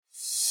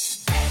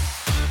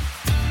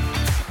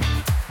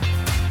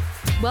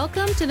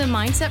Welcome to the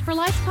Mindset for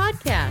Life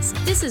podcast.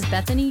 This is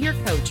Bethany, your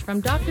coach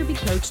from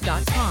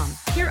drbcoach.com.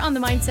 Here on the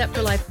Mindset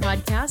for Life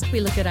podcast, we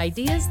look at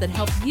ideas that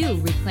help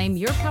you reclaim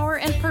your power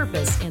and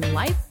purpose in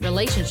life,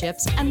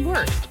 relationships, and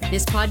work.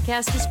 This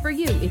podcast is for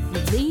you if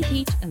you lead,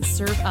 teach, and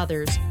serve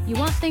others. You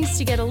want things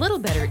to get a little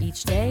better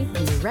each day,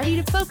 and you're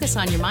ready to focus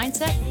on your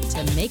mindset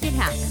to make it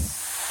happen.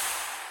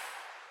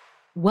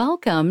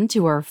 Welcome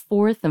to our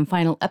fourth and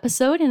final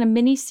episode in a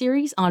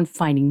mini-series on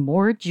finding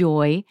more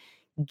joy,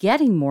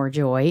 getting more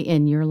joy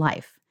in your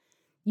life.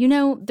 You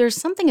know, there's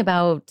something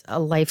about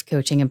life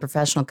coaching and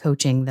professional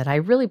coaching that I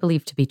really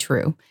believe to be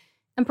true.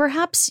 And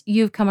perhaps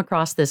you've come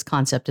across this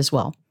concept as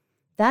well.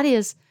 That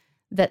is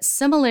that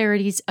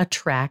similarities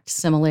attract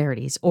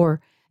similarities,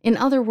 or in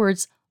other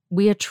words,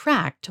 we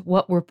attract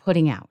what we're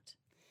putting out.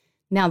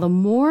 Now, the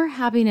more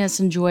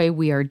happiness and joy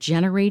we are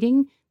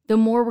generating, the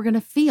more we're going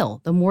to feel,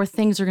 the more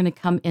things are going to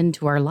come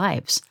into our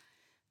lives.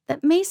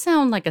 That may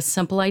sound like a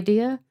simple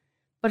idea,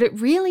 but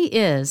it really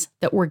is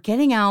that we're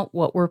getting out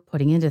what we're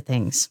putting into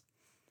things.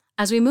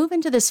 As we move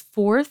into this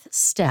fourth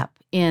step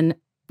in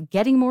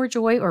getting more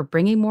joy or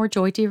bringing more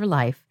joy to your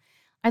life,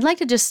 I'd like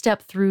to just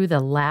step through the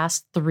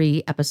last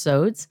three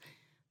episodes.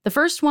 The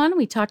first one,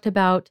 we talked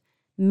about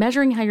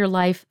measuring how your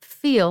life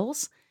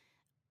feels,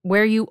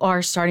 where you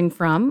are starting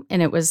from,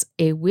 and it was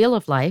a wheel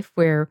of life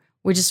where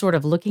we're just sort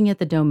of looking at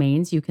the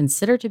domains you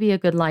consider to be a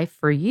good life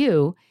for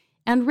you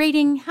and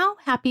rating how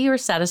happy or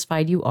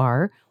satisfied you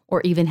are, or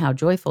even how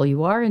joyful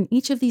you are in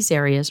each of these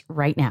areas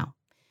right now.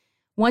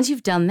 Once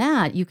you've done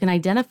that, you can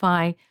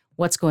identify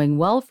what's going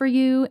well for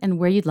you and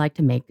where you'd like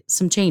to make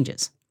some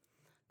changes.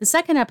 The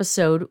second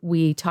episode,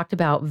 we talked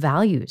about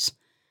values,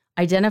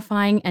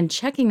 identifying and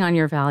checking on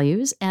your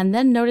values, and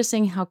then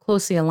noticing how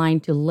closely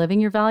aligned to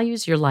living your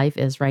values your life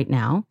is right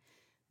now.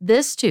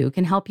 This, too,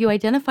 can help you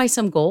identify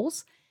some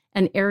goals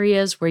and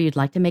areas where you'd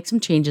like to make some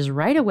changes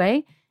right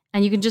away,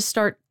 and you can just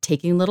start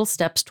taking little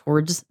steps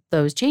towards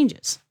those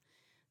changes.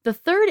 The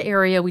third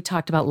area we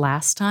talked about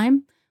last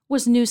time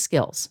was new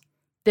skills.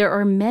 There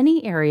are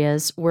many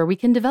areas where we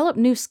can develop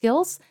new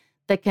skills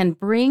that can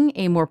bring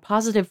a more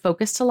positive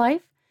focus to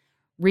life,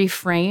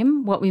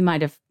 reframe what we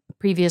might have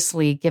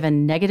previously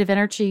given negative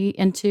energy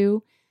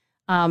into,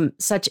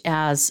 such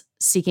as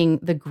seeking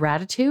the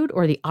gratitude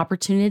or the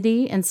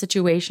opportunity in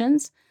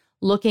situations,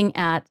 looking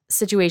at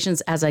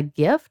situations as a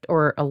gift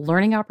or a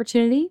learning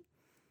opportunity.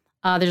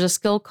 There's a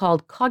skill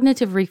called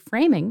cognitive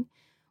reframing,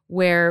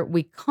 where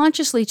we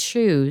consciously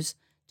choose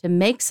to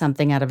make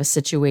something out of a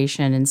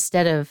situation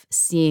instead of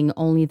seeing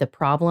only the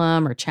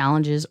problem or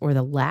challenges or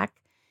the lack.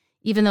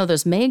 Even though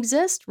those may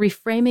exist,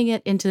 reframing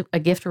it into a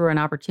gift or an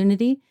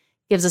opportunity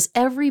gives us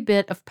every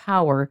bit of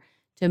power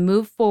to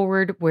move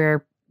forward,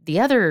 where the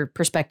other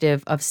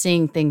perspective of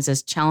seeing things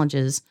as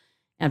challenges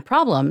and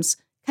problems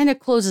kind of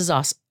closes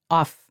us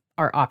off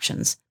our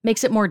options,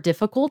 makes it more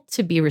difficult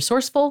to be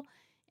resourceful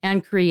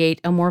and create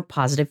a more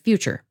positive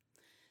future.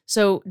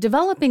 So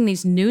developing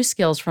these new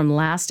skills from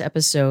last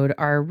episode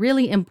are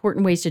really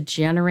important ways to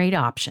generate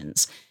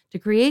options, to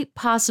create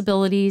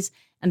possibilities,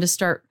 and to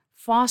start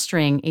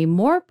fostering a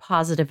more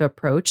positive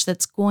approach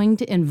that's going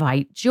to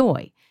invite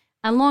joy.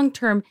 And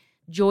long-term,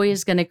 joy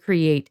is going to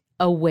create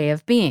a way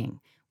of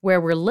being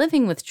where we're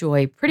living with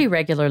joy pretty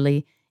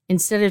regularly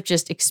instead of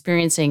just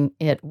experiencing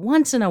it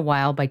once in a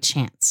while by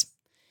chance.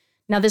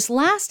 Now, this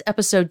last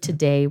episode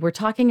today, we're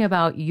talking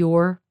about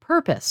your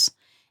purpose.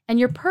 And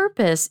your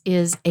purpose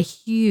is a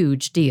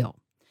huge deal.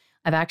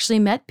 I've actually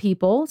met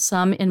people,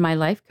 some in my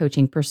life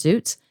coaching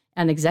pursuits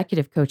and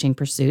executive coaching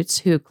pursuits,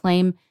 who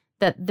claim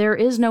that there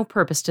is no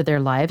purpose to their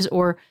lives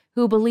or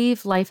who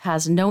believe life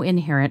has no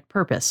inherent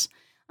purpose.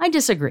 I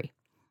disagree.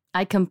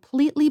 I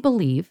completely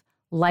believe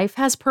life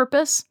has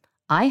purpose,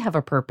 I have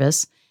a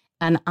purpose,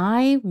 and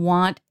I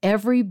want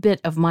every bit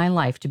of my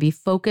life to be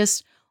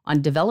focused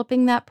on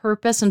developing that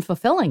purpose and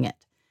fulfilling it.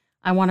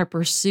 I want to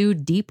pursue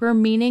deeper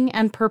meaning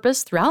and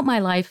purpose throughout my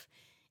life,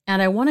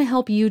 and I want to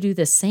help you do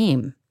the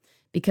same.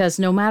 Because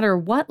no matter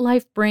what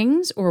life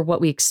brings or what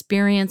we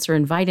experience or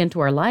invite into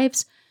our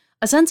lives,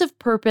 a sense of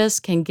purpose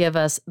can give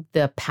us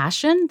the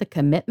passion, the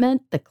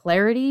commitment, the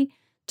clarity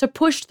to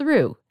push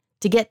through,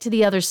 to get to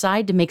the other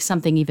side, to make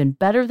something even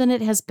better than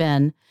it has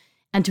been,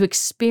 and to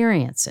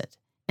experience it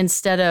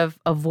instead of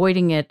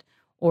avoiding it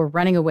or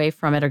running away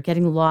from it or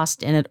getting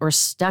lost in it or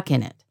stuck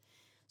in it.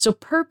 So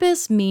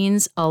purpose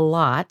means a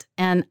lot,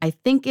 and I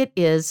think it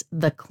is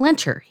the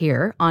clincher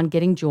here on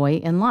getting joy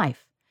in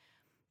life.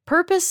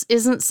 Purpose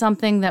isn't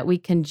something that we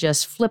can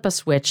just flip a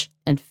switch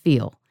and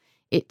feel.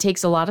 It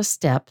takes a lot of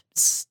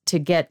steps to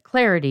get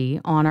clarity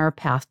on our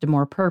path to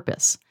more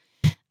purpose.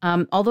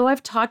 Although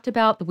I've talked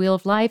about the wheel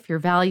of life, your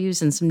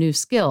values, and some new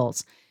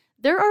skills,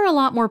 there are a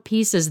lot more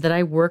pieces that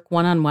I work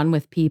one-on-one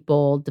with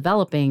people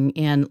developing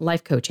in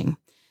life coaching.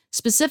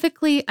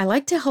 Specifically, I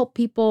like to help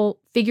people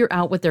figure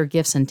out what their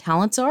gifts and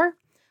talents are,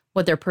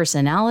 what their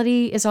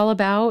personality is all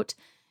about,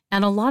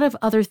 and a lot of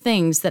other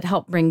things that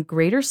help bring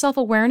greater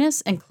self-awareness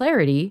and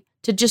clarity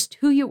to just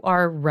who you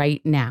are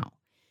right now.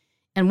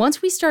 And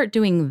once we start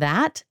doing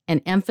that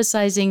and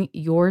emphasizing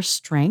your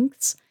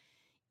strengths,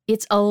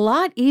 It's a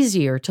lot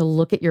easier to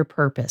look at your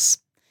purpose.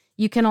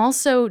 You can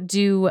also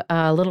do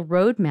a little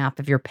roadmap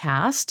of your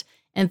past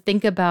and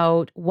think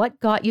about what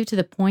got you to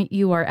the point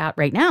you are at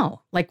right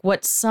now, like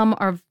what some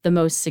of the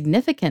most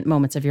significant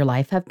moments of your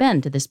life have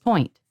been to this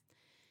point.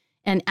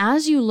 And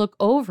as you look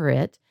over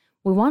it,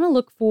 we want to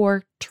look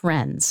for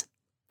trends,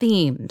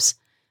 themes,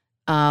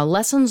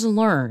 lessons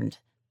learned,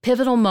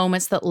 pivotal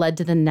moments that led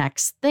to the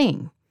next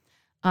thing.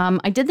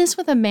 I did this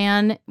with a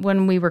man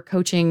when we were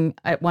coaching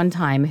at one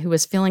time who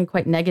was feeling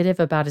quite negative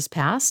about his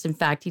past. In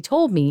fact, he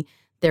told me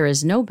there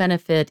is no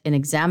benefit in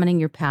examining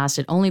your past.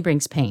 It only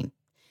brings pain.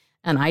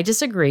 And I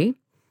disagree.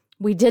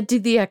 We did do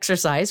the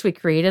exercise. We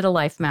created a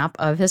life map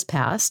of his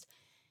past,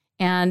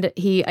 and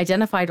he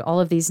identified all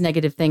of these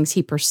negative things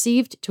he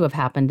perceived to have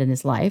happened in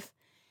his life.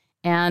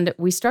 And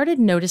we started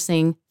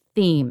noticing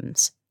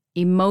themes,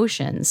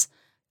 emotions,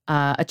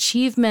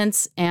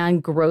 achievements,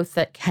 and growth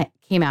that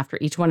came after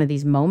each one of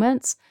these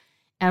moments.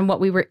 And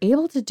what we were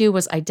able to do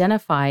was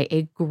identify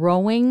a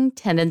growing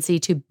tendency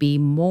to be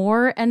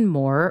more and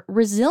more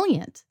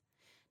resilient,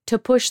 to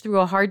push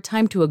through a hard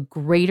time to a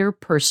greater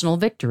personal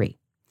victory.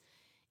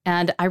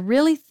 And I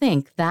really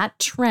think that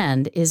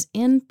trend is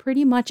in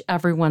pretty much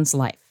everyone's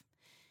life.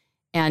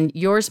 And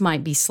yours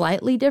might be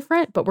slightly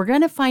different, but we're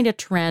going to find a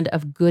trend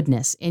of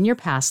goodness in your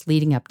past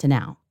leading up to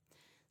now.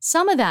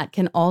 Some of that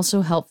can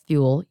also help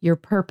fuel your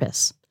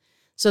purpose.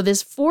 So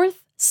this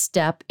fourth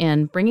step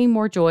in bringing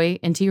more joy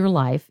into your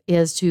life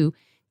is to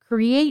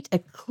create a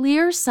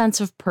clear sense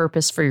of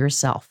purpose for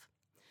yourself.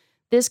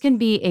 This can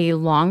be a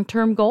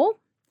long-term goal,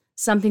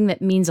 something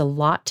that means a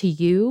lot to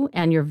you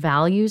and your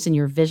values and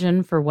your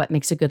vision for what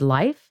makes a good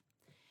life.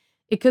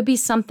 It could be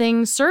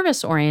something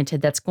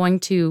service-oriented that's going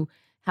to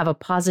have a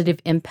positive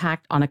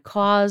impact on a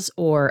cause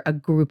or a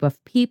group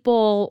of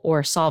people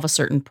or solve a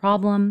certain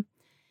problem.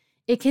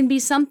 It can be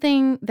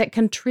something that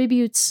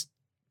contributes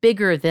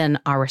bigger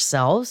than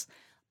ourselves.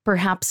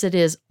 Perhaps it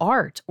is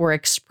art or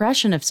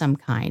expression of some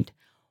kind.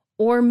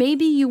 Or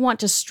maybe you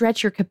want to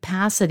stretch your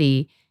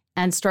capacity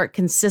and start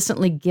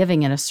consistently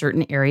giving in a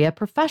certain area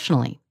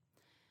professionally.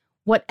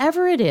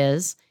 Whatever it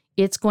is,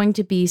 it's going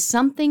to be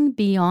something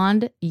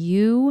beyond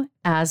you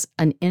as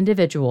an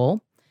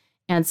individual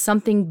and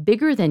something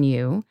bigger than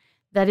you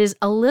that is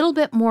a little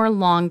bit more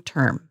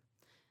long-term.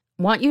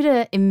 I want you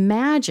to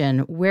imagine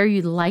where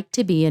you'd like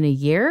to be in a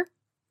year,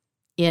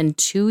 in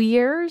 2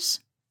 years,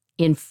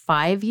 in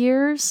 5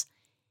 years,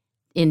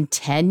 in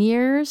 10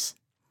 years.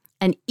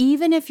 And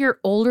even if you're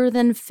older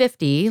than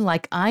 50,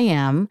 like I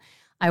am,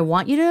 I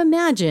want you to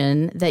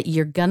imagine that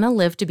you're going to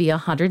live to be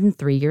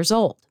 103 years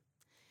old.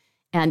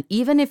 And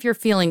even if you're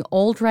feeling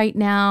old right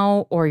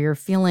now, or you're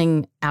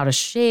feeling out of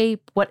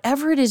shape,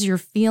 whatever it is you're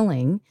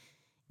feeling,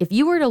 if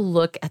you were to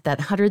look at that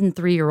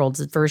 103-year-old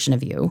version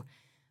of you,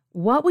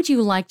 what would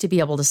you like to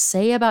be able to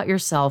say about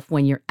yourself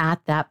when you're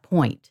at that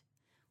point?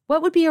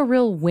 What would be a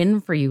real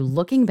win for you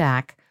looking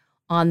back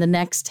on the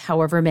next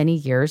however many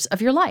years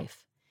of your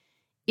life?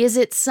 Is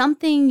it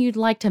something you'd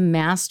like to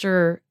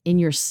master in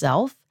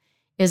yourself?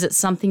 Is it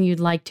something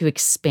you'd like to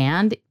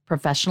expand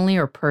professionally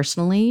or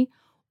personally,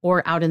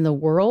 or out in the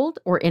world,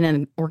 or in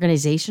an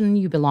organization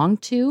you belong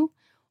to,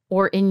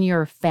 or in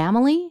your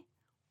family?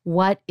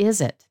 What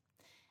is it?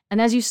 And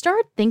as you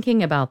start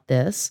thinking about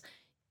this,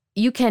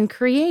 you can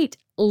create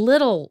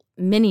little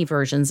mini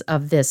versions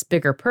of this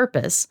bigger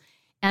purpose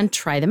and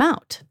try them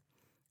out.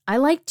 I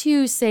like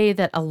to say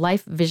that a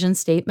life vision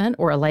statement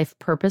or a life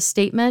purpose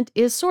statement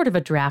is sort of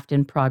a draft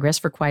in progress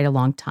for quite a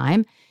long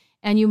time,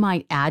 and you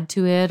might add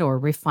to it or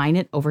refine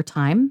it over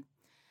time.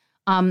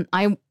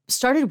 I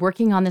started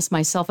working on this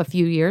myself a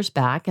few years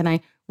back, and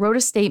I wrote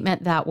a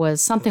statement that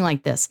was something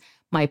like this: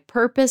 my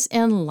purpose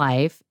in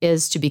life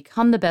is to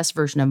become the best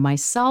version of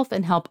myself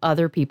and help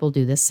other people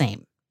do the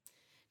same.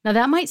 Now,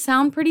 that might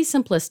sound pretty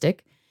simplistic,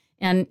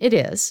 and it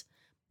is,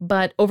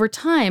 but over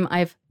time,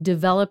 I've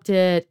developed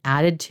it,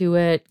 added to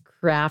it,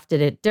 crafted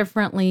it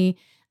differently,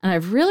 and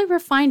I've really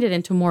refined it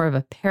into more of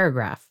a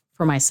paragraph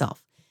for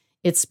myself.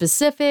 It's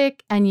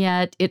specific, and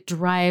yet it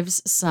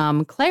drives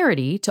some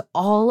clarity to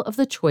all of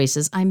the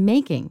choices I'm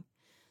making.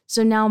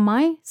 So now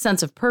my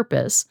sense of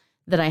purpose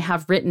that I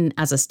have written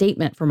as a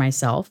statement for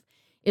myself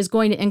is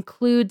going to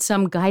include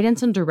some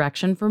guidance and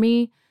direction for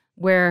me,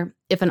 where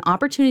if an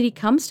opportunity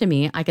comes to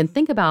me, I can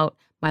think about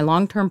my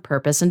long-term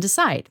purpose and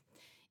decide,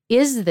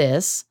 is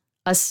this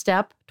a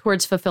step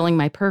towards fulfilling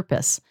my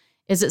purpose?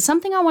 Is it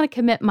something I want to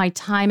commit my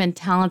time and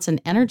talents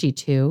and energy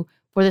to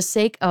for the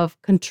sake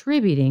of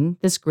contributing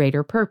this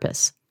greater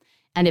purpose?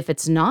 And if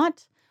it's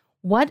not,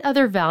 what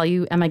other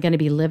value am I going to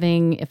be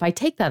living if I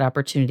take that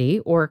opportunity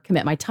or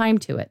commit my time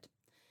to it?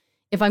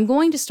 If I'm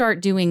going to start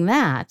doing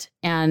that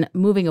and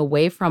moving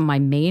away from my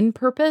main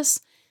purpose,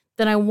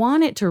 then I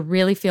want it to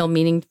really feel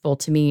meaningful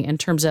to me in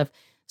terms of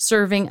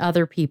serving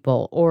other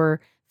people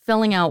or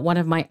filling out one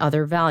of my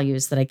other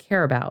values that I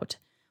care about,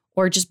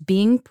 or just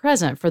being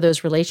present for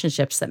those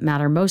relationships that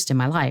matter most in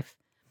my life.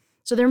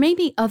 So there may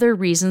be other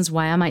reasons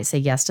why I might say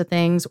yes to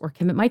things or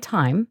commit my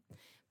time,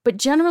 but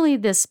generally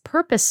this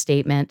purpose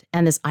statement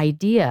and this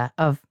idea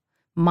of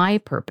my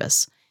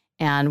purpose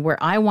and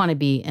where I want to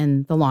be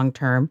in the long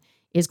term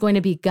is going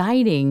to be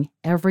guiding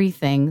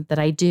everything that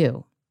I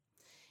do.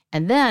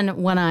 And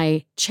then when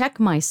I check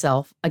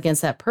myself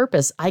against that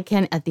purpose, I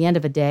can, at the end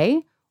of a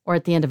day or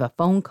at the end of a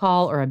phone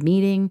call or a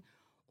meeting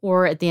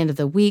or at the end of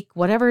the week,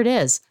 whatever it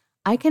is,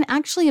 I can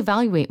actually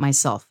evaluate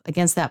myself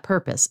against that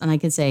purpose. And I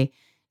can say,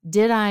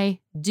 did I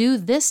do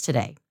this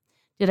today?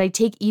 Did I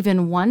take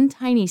even one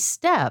tiny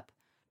step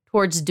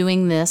towards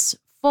doing this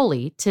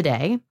fully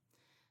today?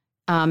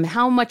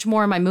 How much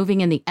more am I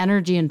moving in the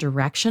energy and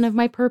direction of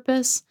my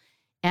purpose?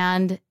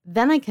 And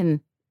then I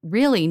can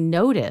really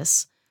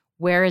notice,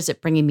 where is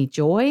it bringing me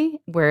joy?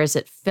 Where is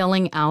it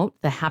filling out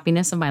the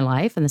happiness of my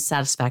life and the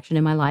satisfaction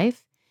in my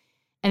life?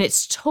 And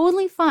it's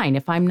totally fine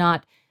if I'm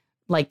not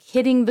like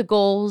hitting the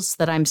goals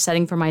that I'm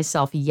setting for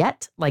myself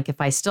yet. Like if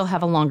I still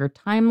have a longer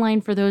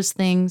timeline for those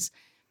things,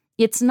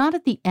 it's not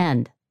at the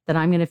end that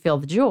I'm going to feel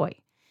the joy.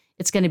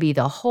 It's going to be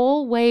the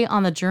whole way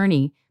on the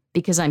journey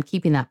because I'm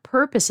keeping that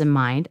purpose in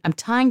mind. I'm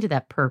tying to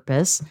that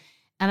purpose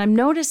and I'm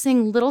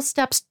noticing little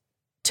steps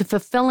to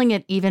fulfilling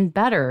it even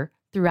better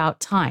throughout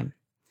time.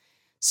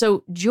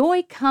 So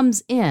joy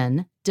comes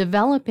in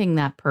developing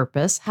that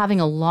purpose, having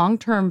a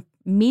long-term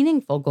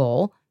meaningful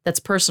goal that's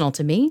personal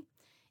to me,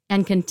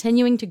 and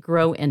continuing to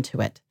grow into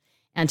it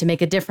and to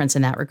make a difference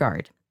in that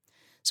regard.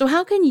 So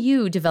how can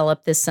you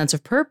develop this sense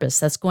of purpose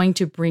that's going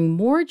to bring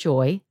more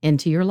joy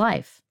into your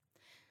life?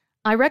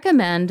 I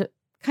recommend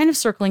kind of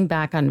circling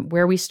back on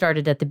where we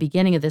started at the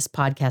beginning of this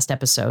podcast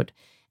episode,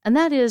 and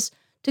that is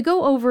to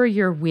go over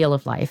your wheel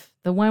of life,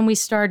 the one we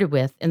started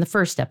with in the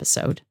first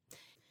episode.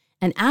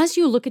 And as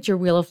you look at your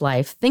wheel of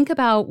life, think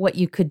about what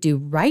you could do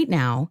right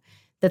now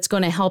that's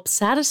going to help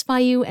satisfy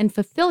you and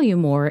fulfill you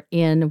more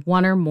in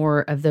one or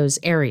more of those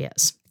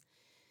areas.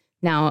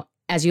 Now,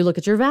 as you look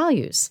at your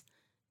values,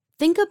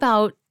 think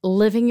about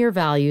living your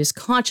values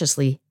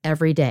consciously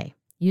every day,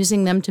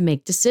 using them to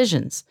make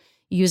decisions,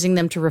 using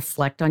them to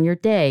reflect on your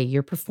day,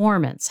 your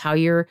performance, how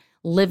you're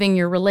living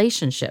your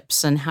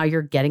relationships, and how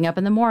you're getting up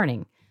in the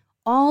morning.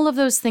 All of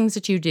those things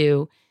that you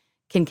do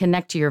can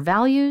connect to your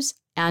values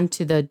and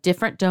to the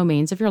different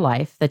domains of your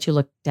life that you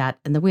looked at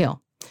in the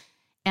wheel.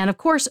 And of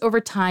course, over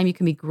time, you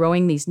can be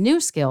growing these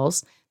new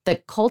skills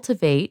that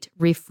cultivate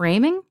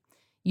reframing,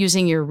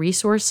 using your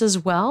resources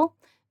well,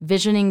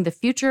 visioning the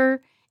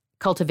future,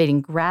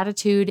 cultivating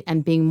gratitude,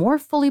 and being more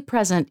fully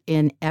present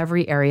in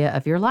every area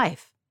of your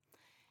life.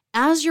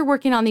 As you're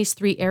working on these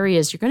three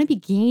areas, you're going to be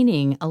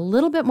gaining a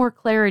little bit more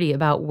clarity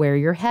about where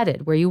you're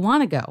headed, where you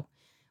want to go,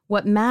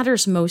 what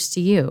matters most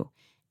to you.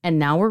 And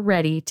now we're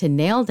ready to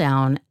nail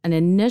down an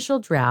initial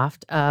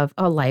draft of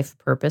a life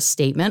purpose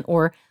statement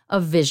or a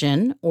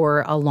vision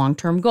or a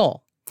long-term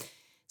goal.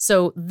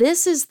 So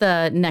this is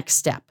the next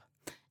step.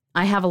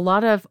 I have a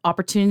lot of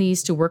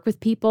opportunities to work with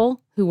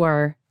people who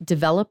are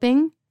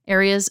developing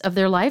areas of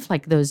their life,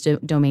 like those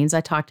domains I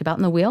talked about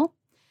in the wheel,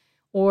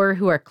 or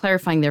who are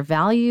clarifying their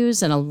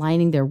values and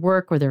aligning their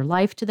work or their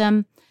life to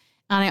them.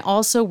 And I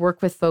also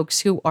work with folks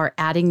who are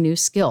adding new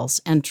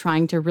skills and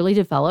trying to really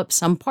develop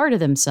some part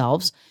of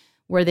themselves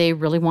where they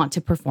really want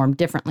to perform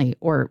differently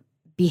or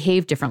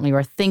behave differently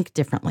or think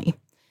differently.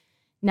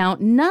 Now,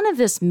 none of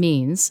this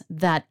means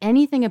that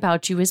anything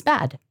about you is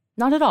bad.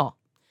 Not at all.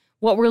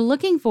 What we're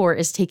looking for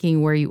is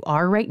taking where you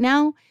are right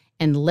now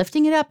and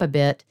lifting it up a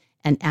bit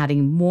and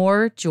adding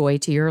more joy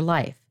to your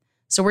life.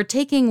 So we're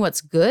taking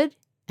what's good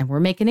and we're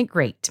making it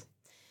great.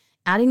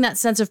 Adding that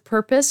sense of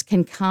purpose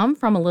can come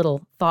from a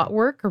little thought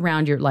work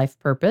around your life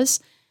purpose,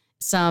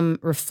 some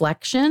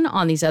reflection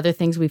on these other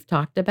things we've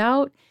talked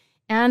about,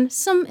 and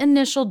some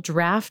initial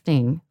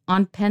drafting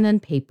on pen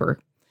and paper.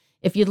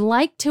 If you'd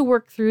like to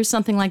work through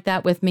something like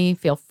that with me,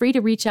 feel free to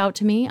reach out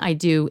to me. I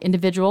do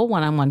individual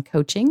one-on-one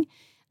coaching,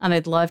 and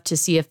I'd love to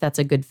see if that's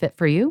a good fit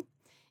for you.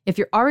 If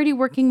you're already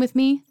working with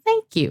me,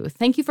 thank you.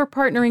 Thank you for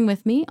partnering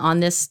with me on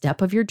this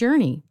step of your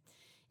journey.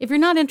 If you're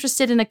not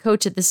interested in a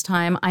coach at this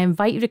time, I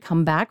invite you to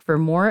come back for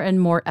more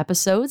and more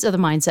episodes of the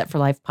Mindset for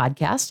Life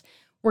podcast.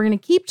 We're going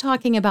to keep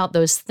talking about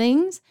those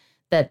things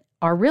that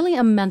are really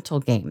a mental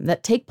game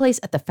that take place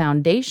at the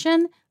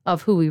foundation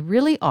of who we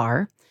really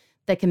are,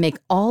 that can make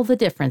all the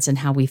difference in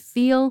how we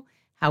feel,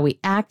 how we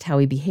act, how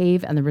we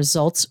behave, and the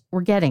results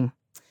we're getting.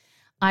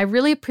 I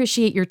really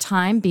appreciate your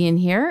time being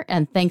here,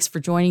 and thanks for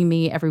joining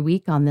me every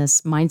week on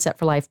this Mindset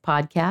for Life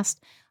podcast.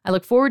 I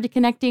look forward to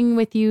connecting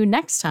with you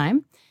next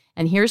time,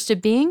 and here's to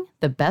being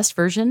the best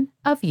version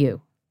of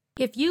you.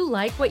 If you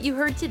like what you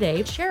heard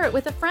today, share it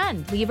with a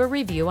friend. Leave a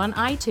review on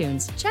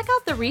iTunes. Check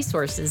out the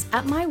resources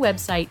at my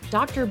website,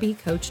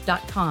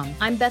 drbcoach.com.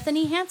 I'm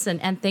Bethany Hansen,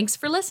 and thanks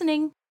for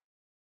listening.